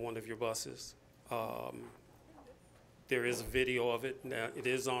attacked on one of your buses. There is a video of it. Now, it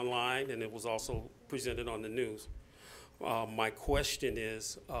is online, and it was also presented on the news. My question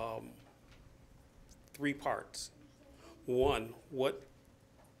is 3 parts. One, what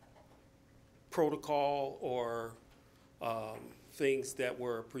protocol or things that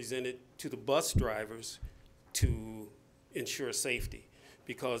were presented to the bus drivers to ensure safety?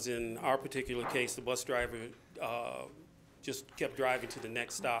 Because in our particular case, the bus driver just kept driving to the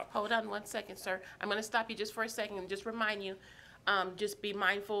next stop. Hold on one second, sir. I'm gonna stop you just for a second and just remind you, just be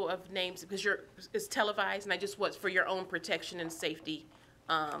mindful of names because it's televised, and I just was for your own protection and safety.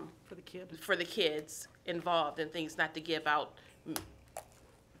 For the kids involved and things, not to give out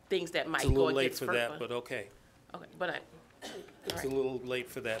things that might It's a go little late against for that, but okay. Okay, but It's a little late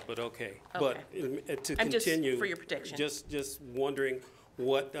for that, but okay. Okay. But to I'm just continue. for your protection. Just wondering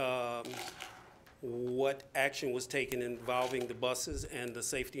what action was taken involving the buses and the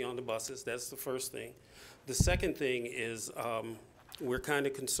safety on the buses. That's the first thing. The second thing is we're kind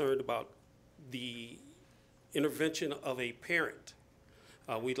of concerned about the intervention of a parent.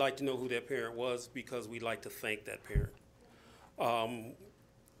 We'd like to know who that parent was because we'd like to thank that parent.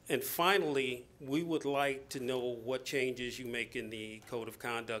 And finally, we would like to know what changes you make in the code of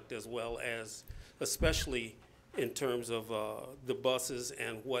conduct, as well as, especially in terms of the buses,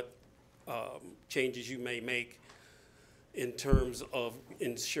 and what changes you may make in terms of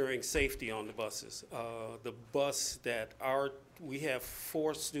ensuring safety on the buses. The bus that we have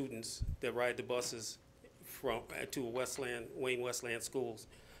 4 students that ride the buses to Wayne Westland schools,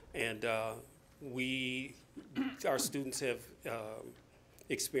 and our students have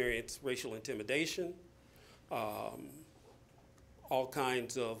experienced racial intimidation, all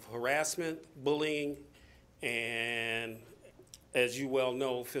kinds of harassment, bullying, and, as you well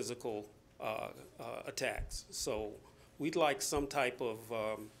know, physical attacks. So we'd like some type of,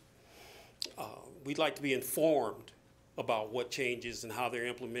 we'd like to be informed about what changes and how they're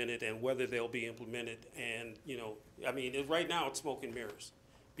implemented and whether they'll be implemented. And, I mean, right now it's smoke and mirrors,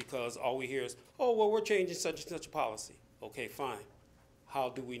 because all we hear is, oh, well, we're changing such and such a policy. Okay, fine. How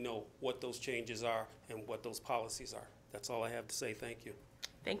do we know what those changes are and what those policies are? That's all I have to say. Thank you.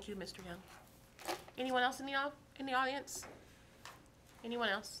 Thank you, Mr. Young. Anyone else in the audience? Anyone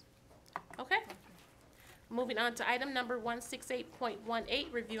else? Okay. Moving on to item number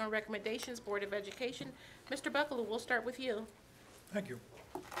 168.18, review and recommendations, Board of Education. Mr. Buckaloo, we'll start with you. Thank you.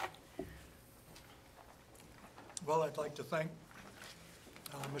 Well, I'd like to thank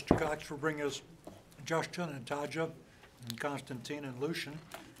Mr. Cox for bringing us Justin and Taja and Constantine and Lucian,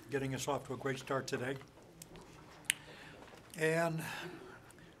 getting us off to a great start today. And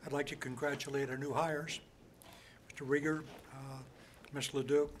I'd like to congratulate our new hires, Mr. Rieger, Ms.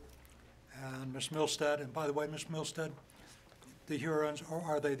 Leduc, and Ms. Milstead. And by the way, Ms. Milstead, the Hurons, or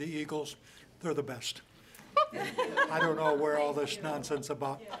are they the Eagles? They're the best. I don't know where all this nonsense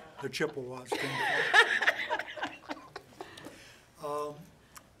about the Chippewas came from.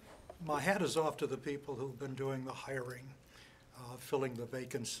 My hat is off to the people who've been doing the hiring, filling the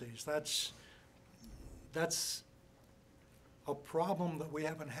vacancies. That's a problem that we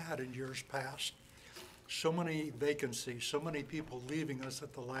haven't had in years past. So many vacancies, so many people leaving us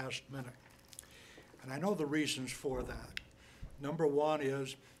at the last minute. And I know the reasons for that. Number one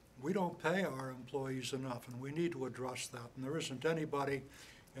is we don't pay our employees enough, and we need to address that. And there isn't anybody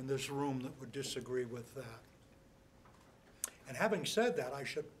in this room that would disagree with that. And having said that, I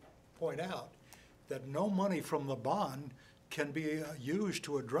should point out that no money from the bond can be used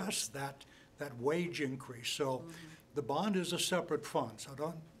to address that wage increase. So the bond is a separate fund,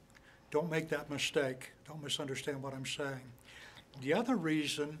 so don't make that mistake. Don't misunderstand what I'm saying. The other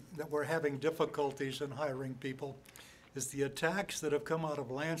reason that we're having difficulties in hiring people is the attacks that have come out of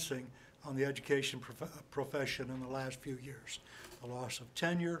Lansing on the education profession in the last few years. The loss of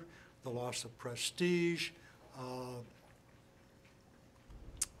tenure, the loss of prestige,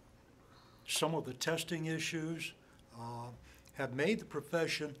 some of the testing issues have made the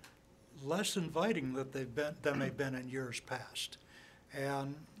profession less inviting than they've been in years past.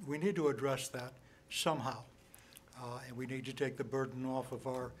 And we need to address that somehow. And we need to take the burden off of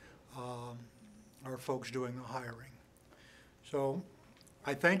our folks doing the hiring. So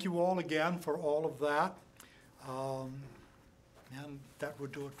I thank you all again for all of that. And that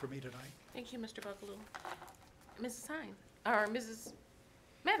would do it for me tonight. Thank you, Mr. Buckaloo. Mrs. Hines, or Mrs.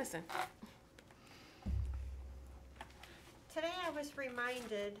 Madison. Today I was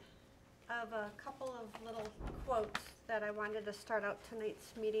reminded of a couple of little quotes that I wanted to start out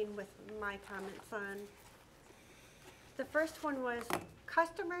tonight's meeting with my comments on. The first one was,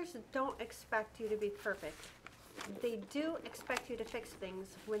 customers don't expect you to be perfect. They do expect you to fix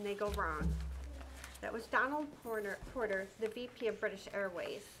things when they go wrong. That was Donald Porter, the VP of British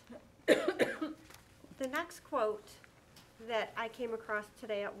Airways. The next quote that I came across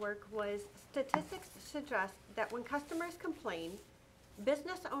today at work was, statistics suggest that when customers complain,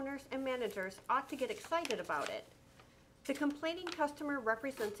 business owners and managers ought to get excited about it. The complaining customer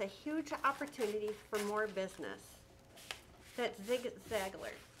represents a huge opportunity for more business. That's Zig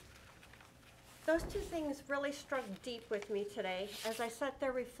Ziglar. Those two things really struck deep with me today as I sat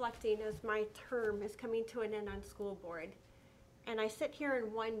there reflecting as my term is coming to an end on school board. And I sit here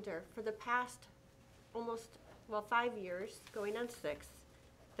and wonder, for the past almost, 5 years, going on 6,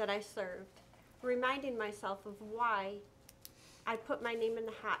 that I served, reminding myself of why I put my name in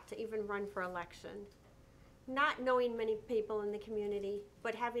the hat to even run for election. Not knowing many people in the community,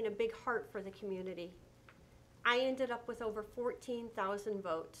 but having a big heart for the community. I ended up with over 14,000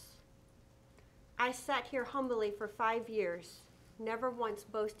 votes. I sat here humbly for 5 years, never once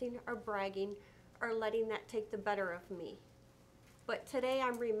boasting or bragging or letting that take the better of me. But today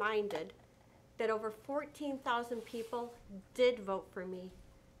I'm reminded that over 14,000 people did vote for me.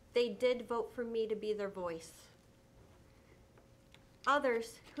 They did vote for me to be their voice.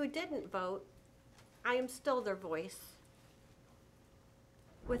 Others who didn't vote, I am still their voice.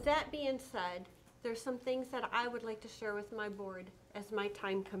 With that being said, there's some things that I would like to share with my board as my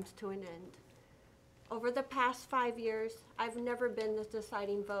time comes to an end. Over the past 5 years, I've never been the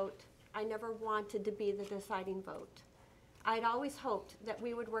deciding vote. I never wanted to be the deciding vote. I'd always hoped that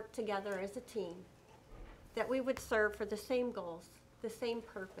we would work together as a team, that we would serve for the same goals, the same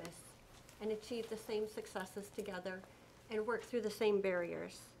purpose, and achieve the same successes together and work through the same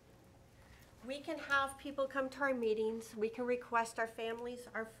barriers. We can have people come to our meetings, we can request our families,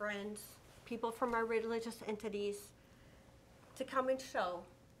 our friends, people from our religious entities to come and show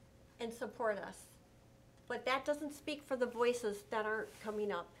and support us. But that doesn't speak for the voices that aren't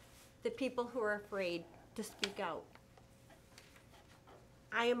coming up, the people who are afraid to speak out.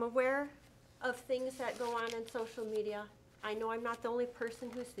 I am aware of things that go on social media. I know I'm not the only person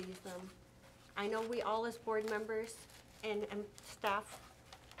who sees them. I know we all as board members and staff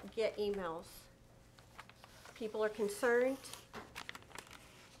get emails. People are concerned.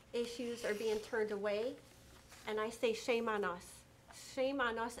 Issues are being turned away. And I say shame on us. Shame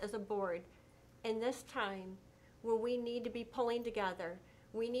on us as a board. In this time when we need to be pulling together,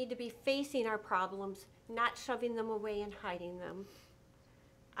 we need to be facing our problems, not shoving them away and hiding them.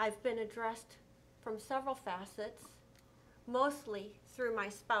 I've been addressed from several facets, mostly through my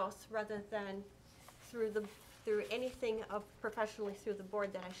spouse rather than through anything of professionally through the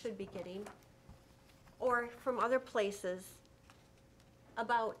board that I should be getting, or from other places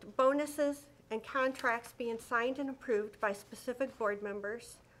about bonuses and contracts being signed and approved by specific board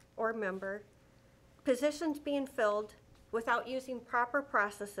members or member, positions being filled without using proper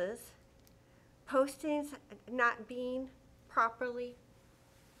processes, postings not being properly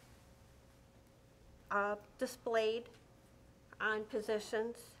displayed on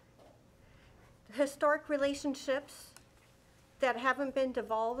positions, historic relationships that haven't been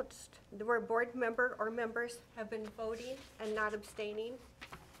divulged, where board member or members have been voting and not abstaining,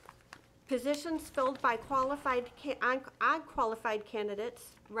 positions filled by unqualified candidates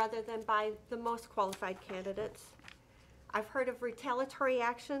rather than by the most qualified candidates. I've heard of retaliatory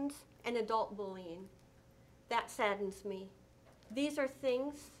actions and adult bullying. That saddens me. These are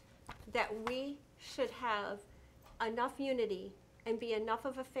things that we should have enough unity and be enough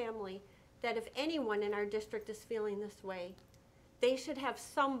of a family that if anyone in our district is feeling this way, they should have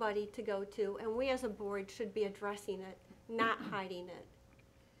somebody to go to, and we as a board should be addressing it, not hiding it.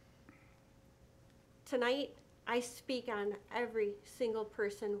 Tonight, I speak on every single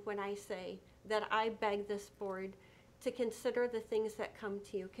person when I say that I beg this board to consider the things that come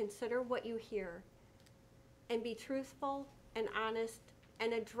to you, consider what you hear, and be truthful and honest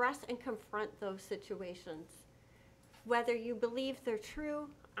and address and confront those situations. Whether you believe they're true,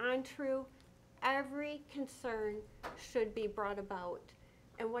 untrue, every concern should be brought about.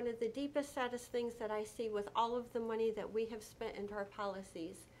 And one of the deepest, saddest things that I see with all of the money that we have spent into our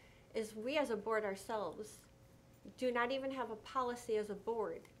policies is we as a board ourselves do not even have a policy as a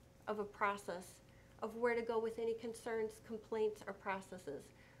board of a process of where to go with any concerns, complaints, or processes.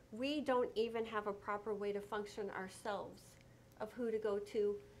 We don't even have a proper way to function ourselves of who to go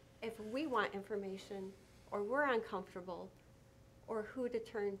to if we want information or we're uncomfortable, or who to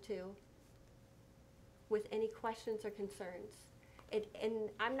turn to with any questions or concerns. And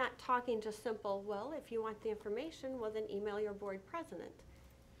I'm not talking just simple, well, if you want the information, well then email your board president.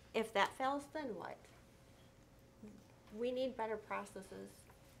 If that fails, then what? We need better processes.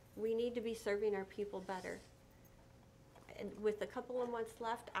 We need to be serving our people better. And with a couple of months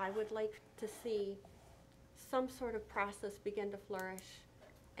left, I would like to see some sort of process begin to flourish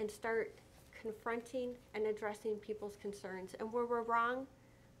and start confronting and addressing people's concerns. And where we're wrong,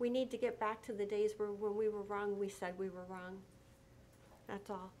 we need to get back to the days where when we were wrong, we said we were wrong. That's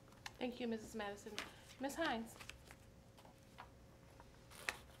all. Thank you, Mrs. Madison. Ms. Hines.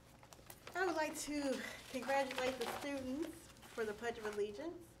 I would like to congratulate the students for the Pledge of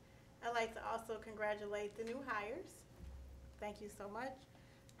Allegiance. I'd like to also congratulate the new hires. Thank you so much.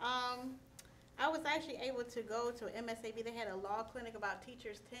 I was actually able to go to MSAB. They had a law clinic about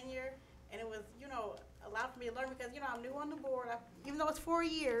teachers' tenure, and it was, allowed for me to learn because, I'm new on the board. Even though it's 4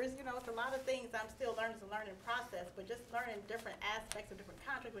 years, it's a lot of things I'm still learning. It's a learning process, but just learning different aspects of different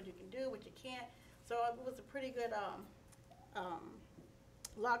contracts, what you can do, what you can't. So it was a pretty good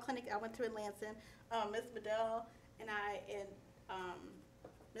law clinic I went to in Lansing. Ms. Bedell and I and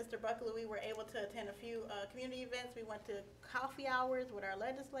Mr. Buckley, we were able to attend a few community events. We went to coffee hours with our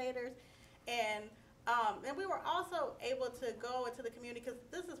legislators, And we were also able to go into the community, because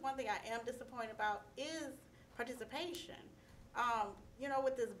this is one thing I am disappointed about, is participation. You know,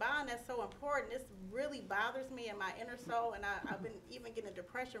 with this bond that's so important, this really bothers me in my inner soul, and I've been even getting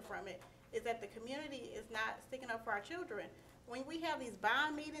depression from it, is that the community is not sticking up for our children. When we have these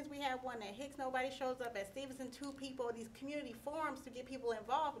bond meetings, we have one at Hicks, nobody shows up. At Stevenson, 2 people, these community forums to get people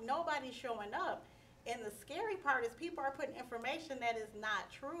involved, nobody's showing up. And the scary part is people are putting information that is not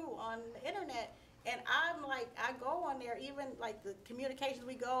true on the internet. And I'm like, I go on there, even like the communications,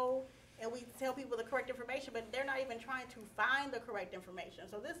 we go and we tell people the correct information, but they're not even trying to find the correct information.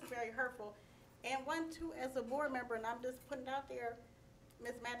 So this is very hurtful. And one, too, as a board member, and I'm just putting it out there,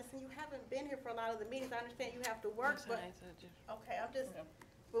 Ms. Madison, you haven't been here for a lot of the meetings. I understand you have to work, but, okay, I'm just,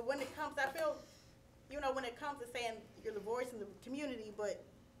 but when it comes, I feel, you know, when it comes to saying you're the voice in the community, but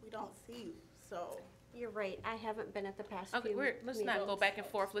we don't see you, so. You're right, I haven't been at the past Okay, few let's not go meetings. back and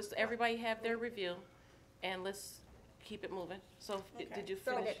forth. Let's, everybody have their review, and let's keep it moving. So, did you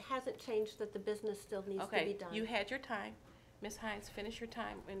But finish? it hasn't changed that the business still needs to be Okay, done. you had your time. Ms. Hines, finish your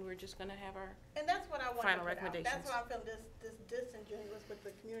time, and we're just gonna have our, And that's what I want to Final put out. recommendations. That's why I'm feeling this disingenuous with the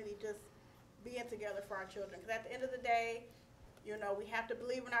community just being together for our children. Because at the end of the day, you know, we have to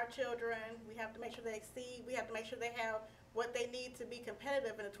believe in our children. We have to make sure they exceed. We have to make sure they have what they need to be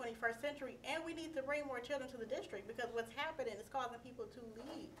competitive in the 21st century. And we need to bring more children to the district, because what's happening is causing people to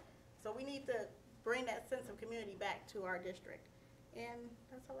leave. So we need to bring that sense of community back to our district. And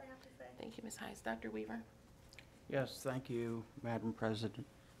that's all I have to say. thank you, Ms. Hines. Dr. Weaver? Yes, thank you, Madam President.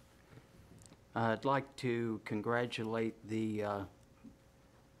 I'd like to congratulate the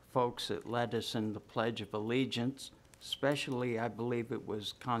folks that led us in the Pledge of Allegiance, especially, I believe it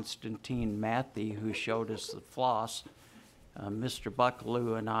was Constantine Matthey who showed us the floss. Mr.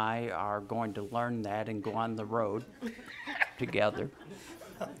 Buckaloo and I are going to learn that and go on the road together.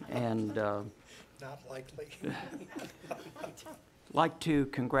 And Not likely. like to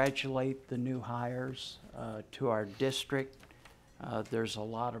congratulate the new hires to our district. There's a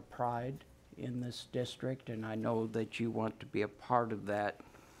lot of pride in this district, and I know that you want to be a part of that.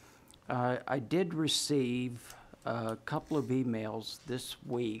 I did receive a couple of emails this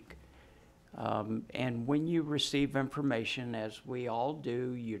week, and when you receive information, as we all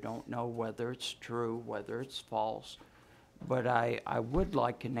do, you don't know whether it's true, whether it's false, but I would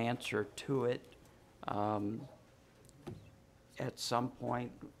like an answer to it at some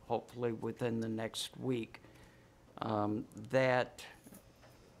point, hopefully within the next week, that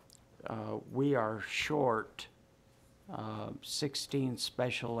we are short 16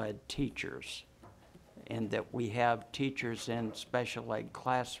 special ed teachers, and that we have teachers in special ed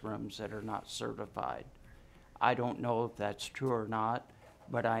classrooms that are not certified. I don't know if that's true or not,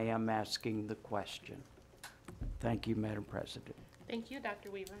 but I am asking the question. Thank you, Madam President. Thank you,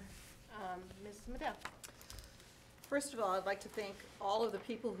 Dr. Weaver. Ms. Medell? First of all, I'd like to thank all of the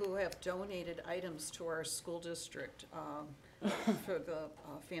people who have donated items to our school district for the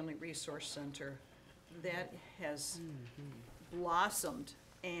Family Resource Center. That has blossomed,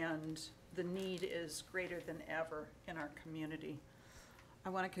 and the need is greater than ever in our community. I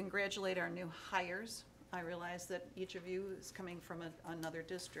want to congratulate our new hires. I realize that each of you is coming from another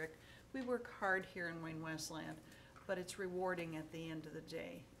district. We work hard here in Wayne Westland, but it's rewarding at the end of the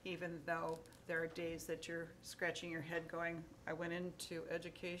day, even though there are days that you're scratching your head going, I went into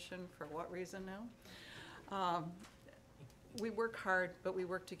education for what reason now? We work hard, but we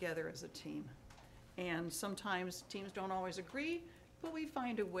work together as a team. And sometimes teams don't always agree, but we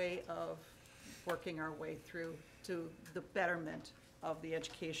find a way of working our way through to the betterment of the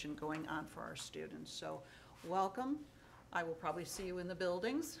education going on for our students. So welcome. I will probably see you in the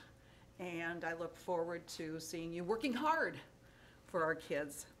buildings, and I look forward to seeing you working hard for our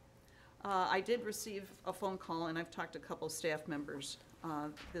kids. I did receive a phone call, and I've talked to a couple of staff members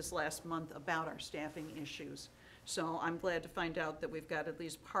this last month about our staffing issues. So I'm glad to find out that we've got at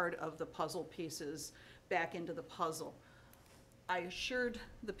least part of the puzzle pieces back into the puzzle. I assured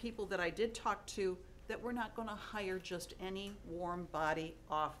the people that I did talk to that we're not going to hire just any warm body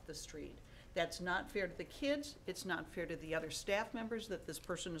off the street. That's not fair to the kids. It's not fair to the other staff members that this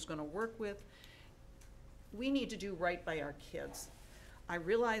person is going to work with. We need to do right by our kids. I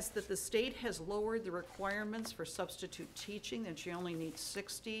realize that the state has lowered the requirements for substitute teaching, and she only needs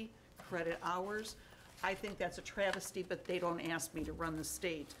 60 credit hours. I think that's a travesty, but they don't ask me to run the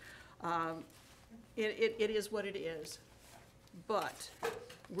state. It is what it is. But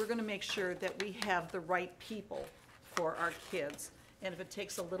we're going to make sure that we have the right people for our kids. And if it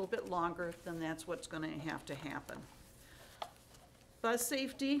takes a little bit longer, then that's what's going to happen. Bus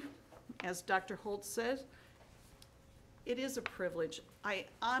safety, as Dr. Holt said, it is a privilege. I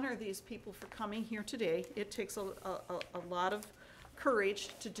honor these people for coming here today. It takes a lot of courage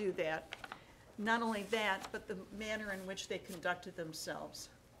to do that. Not only that, but the manner in which they conducted themselves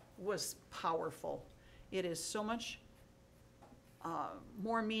was powerful. It is so much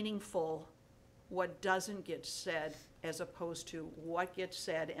more meaningful what doesn't get said as opposed to what gets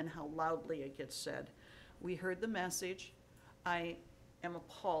said and how loudly it gets said. We heard the message. I am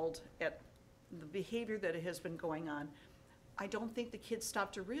appalled at the behavior that has been going on. I don't think the kids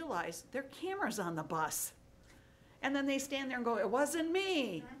stop to realize there are cameras on the bus. And then they stand there and go, it wasn't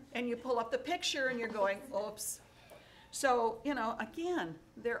me. And you pull up the picture and you're going, oops. So, you know, again,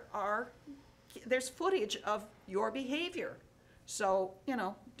 there's footage of your behavior. So, you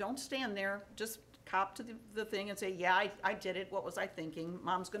know, don't stand there, just cop to the thing and say, yeah, I did it, what was I thinking?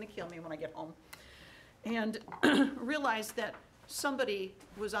 Mom's gonna kill me when I get home. And realize that somebody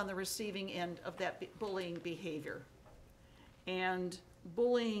was on the receiving end of that bullying behavior. And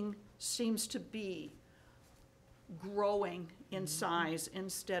bullying seems to be growing in size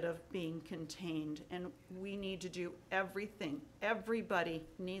instead of being contained. And we need to do everything. Everybody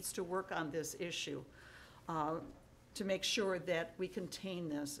needs to work on this issue to make sure that we contain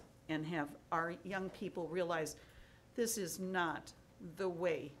this and have our young people realize this is not the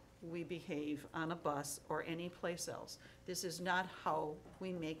way we behave on a bus or any place else. This is not how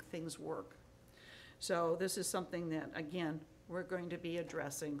we make things work. So this is something that, again, we're going to be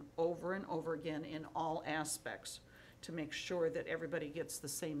addressing over and over again in all aspects to make sure that everybody gets the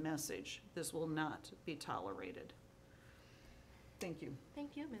same message. This will not be tolerated. Thank you.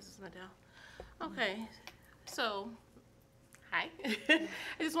 Thank you, Mrs. Liddell. Okay, so, hi. I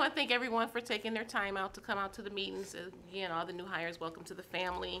just want to thank everyone for taking their time out to come out to the meetings. Again, all the new hires, welcome to the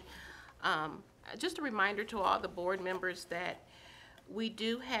family. Just a reminder to all the board members that we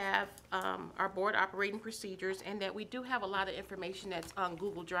do have our board operating procedures and that we do have a lot of information that's on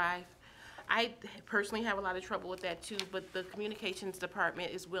Google Drive. I personally have a lot of trouble with that too, but the communications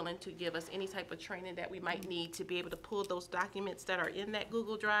department is willing to give us any type of training that we might need to be able to pull those documents that are in that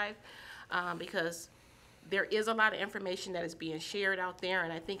Google Drive, because there is a lot of information that is being shared out there,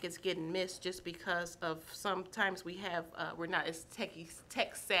 and I think it's getting missed just because of sometimes we're not as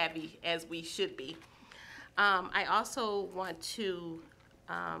tech savvy as we should be. I also want to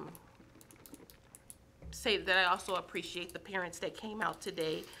say that I also appreciate the parents that came out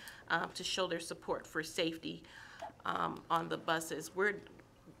today to show their support for safety on the buses.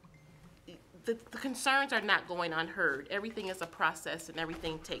 The concerns are not going unheard. Everything is a process and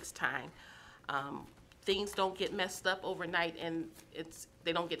everything takes time. Things don't get messed up overnight, and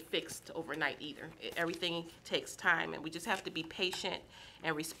they don't get fixed overnight either. Everything takes time, and we just have to be patient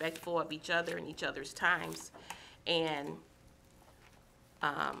and respectful of each other and each other's times. And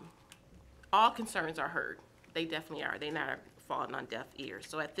all concerns are heard. They definitely are. They're not falling on deaf ears.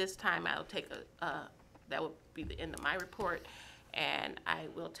 So at this time, I'll take that will be the end of my report, and I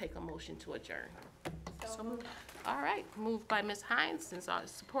will take a motion to adjourn. So moved. All right, moved by Ms. Hines, since all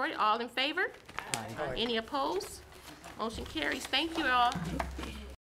supported. All in favor? Aye. Any opposed? Motion carries. Thank you all.